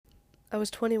I was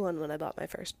 21 when I bought my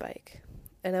first bike,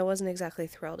 and I wasn't exactly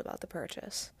thrilled about the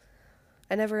purchase.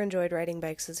 I never enjoyed riding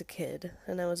bikes as a kid,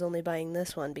 and I was only buying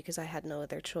this one because I had no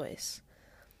other choice.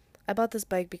 I bought this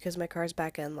bike because my car's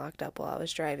back end locked up while I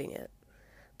was driving it.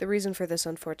 The reason for this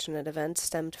unfortunate event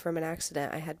stemmed from an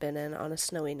accident I had been in on a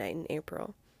snowy night in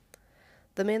April.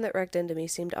 The man that wrecked into me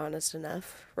seemed honest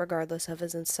enough, regardless of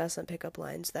his incessant pickup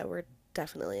lines that were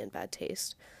definitely in bad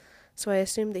taste, so I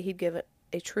assumed that he'd give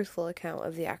a truthful account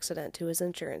of the accident to his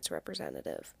insurance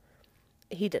representative.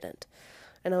 He didn't,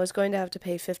 and I was going to have to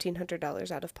pay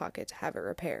 $1,500 out of pocket to have it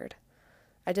repaired.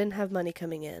 I didn't have money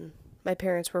coming in. My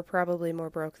parents were probably more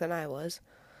broke than I was,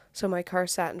 so my car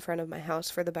sat in front of my house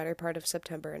for the better part of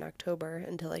September and October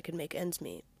until I could make ends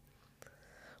meet.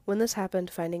 When this happened,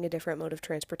 finding a different mode of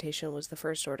transportation was the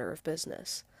first order of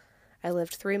business. I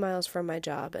lived 3 miles from my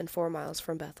job and 4 miles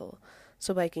from Bethel,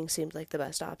 so biking seemed like the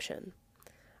best option.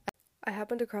 I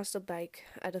happened across a bike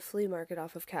at a flea market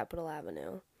off of Capitol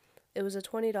Avenue. It was a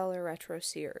 $20 retro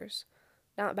Sears.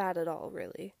 Not bad at all,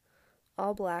 really.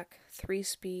 All black,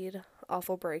 3-speed,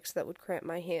 awful brakes that would cramp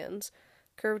my hands,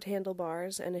 curved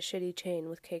handlebars, and a shitty chain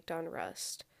with caked-on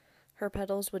rust. Her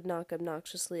pedals would knock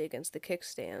obnoxiously against the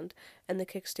kickstand, and the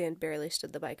kickstand barely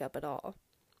stood the bike up at all.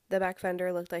 The back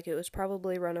fender looked like it was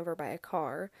probably run over by a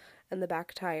car, and the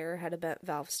back tire had a bent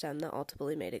valve stem that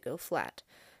ultimately made it go flat,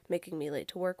 making me late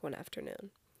to work one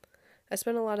afternoon. I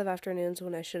spent a lot of afternoons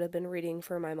when I should have been reading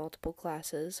for my multiple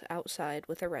classes, outside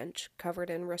with a wrench, covered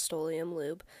in Rust-Oleum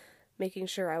lube, making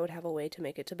sure I would have a way to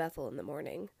make it to Bethel in the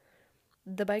morning.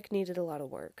 The bike needed a lot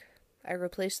of work. I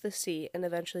replaced the seat and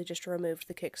eventually just removed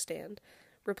the kickstand,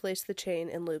 replaced the chain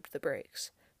and lubed the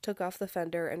brakes, took off the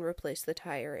fender and replaced the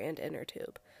tire and inner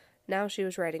tube. Now she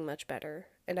was riding much better,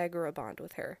 and I grew a bond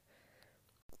with her.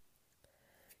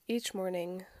 Each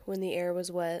morning, when the air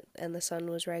was wet and the sun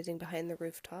was rising behind the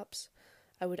rooftops,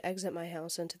 I would exit my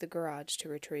house into the garage to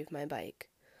retrieve my bike.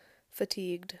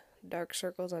 Fatigued, dark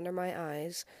circles under my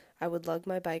eyes, I would lug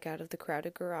my bike out of the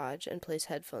crowded garage and place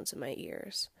headphones in my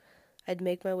ears. I'd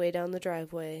make my way down the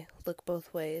driveway, look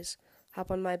both ways, hop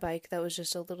on my bike that was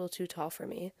just a little too tall for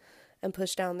me, and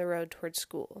push down the road toward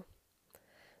school.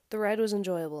 The ride was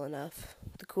enjoyable enough.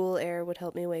 The cool air would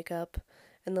help me wake up,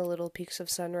 and the little peaks of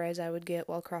sunrise I would get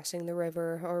while crossing the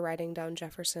river or riding down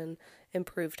Jefferson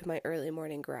improved my early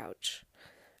morning grouch.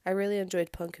 I really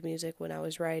enjoyed punk music when I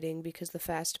was riding because the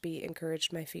fast beat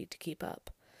encouraged my feet to keep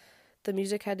up. The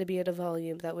music had to be at a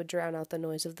volume that would drown out the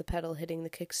noise of the pedal hitting the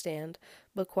kickstand,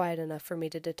 but quiet enough for me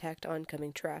to detect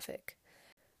oncoming traffic.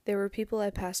 There were people I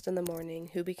passed in the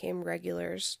morning who became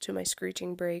regulars to my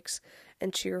screeching brakes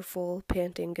and cheerful,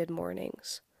 panting good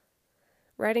mornings.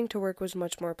 Riding to work was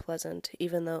much more pleasant,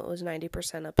 even though it was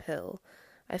 90% uphill.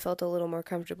 I felt a little more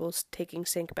comfortable taking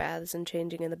sink baths and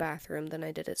changing in the bathroom than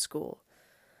I did at school.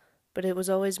 But it was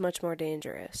always much more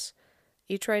dangerous.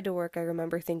 Each ride to work, I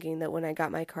remember thinking that when I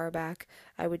got my car back,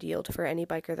 I would yield for any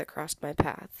biker that crossed my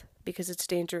path, because it's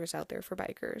dangerous out there for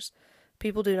bikers.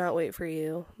 People do not wait for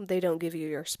you, they don't give you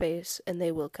your space, and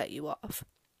they will cut you off.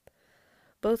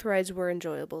 Both rides were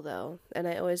enjoyable, though, and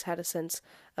I always had a sense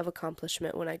of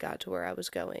accomplishment when I got to where I was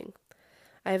going.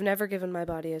 I have never given my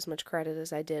body as much credit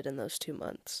as I did in those 2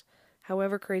 months.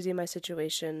 However crazy my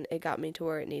situation, it got me to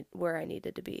where I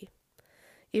needed to be.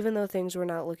 Even though things were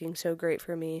not looking so great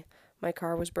for me, my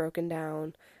car was broken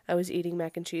down, I was eating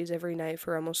mac and cheese every night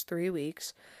for almost 3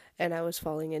 weeks, and I was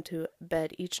falling into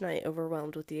bed each night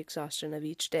overwhelmed with the exhaustion of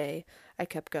each day, I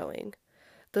kept going.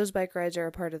 Those bike rides are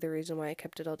a part of the reason why I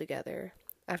kept it all together.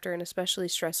 After an especially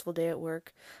stressful day at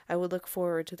work, I would look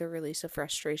forward to the release of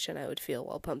frustration I would feel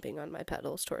while pumping on my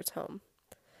pedals towards home.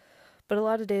 But a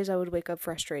lot of days I would wake up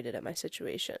frustrated at my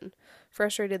situation,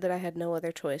 frustrated that I had no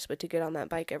other choice but to get on that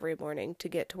bike every morning to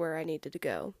get to where I needed to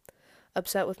go,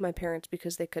 upset with my parents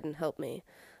because they couldn't help me,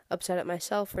 upset at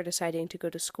myself for deciding to go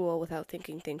to school without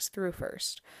thinking things through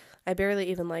first. I barely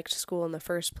even liked school in the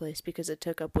first place because it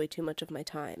took up way too much of my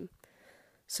time.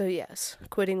 So yes,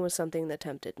 quitting was something that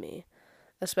tempted me,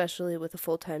 especially with a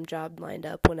full-time job lined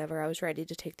up whenever I was ready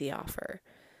to take the offer.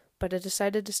 But I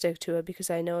decided to stick to it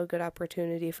because I know a good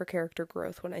opportunity for character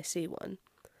growth when I see one.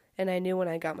 And I knew when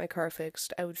I got my car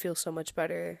fixed, I would feel so much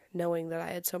better knowing that I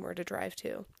had somewhere to drive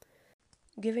to.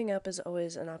 Giving up is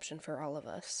always an option for all of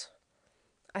us.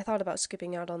 I thought about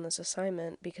skipping out on this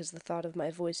assignment because the thought of my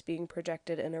voice being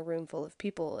projected in a room full of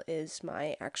people is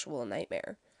my actual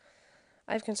nightmare.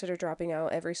 I've considered dropping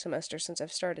out every semester since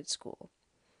I've started school.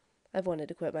 I've wanted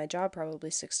to quit my job probably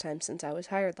 6 times since I was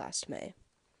hired last May.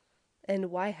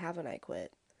 And why haven't I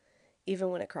quit, even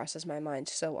when it crosses my mind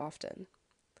so often?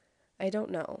 I don't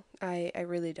know. I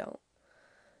really don't.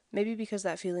 Maybe because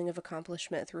that feeling of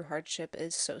accomplishment through hardship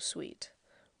is so sweet.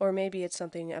 Or maybe it's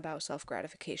something about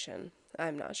self-gratification.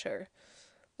 I'm not sure.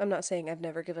 I'm not saying I've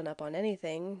never given up on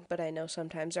anything, but I know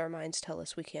sometimes our minds tell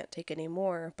us we can't take any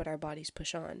more, but our bodies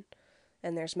push on.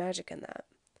 And there's magic in that.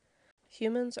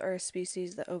 Humans are a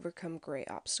species that overcome great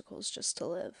obstacles just to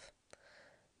live.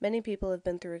 Many people have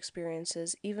been through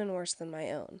experiences even worse than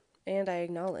my own, and I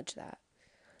acknowledge that.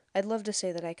 I'd love to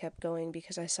say that I kept going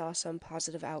because I saw some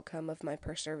positive outcome of my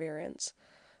perseverance,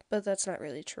 but that's not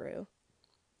really true.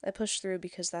 I pushed through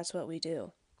because that's what we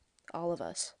do. All of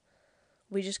us.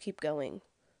 We just keep going,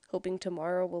 hoping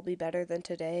tomorrow will be better than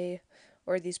today,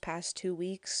 or these past 2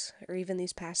 weeks, or even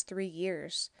these past 3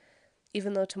 years,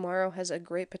 even though tomorrow has a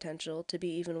great potential to be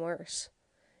even worse.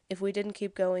 If we didn't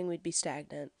keep going, we'd be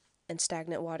stagnant, and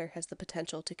stagnant water has the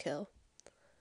potential to kill.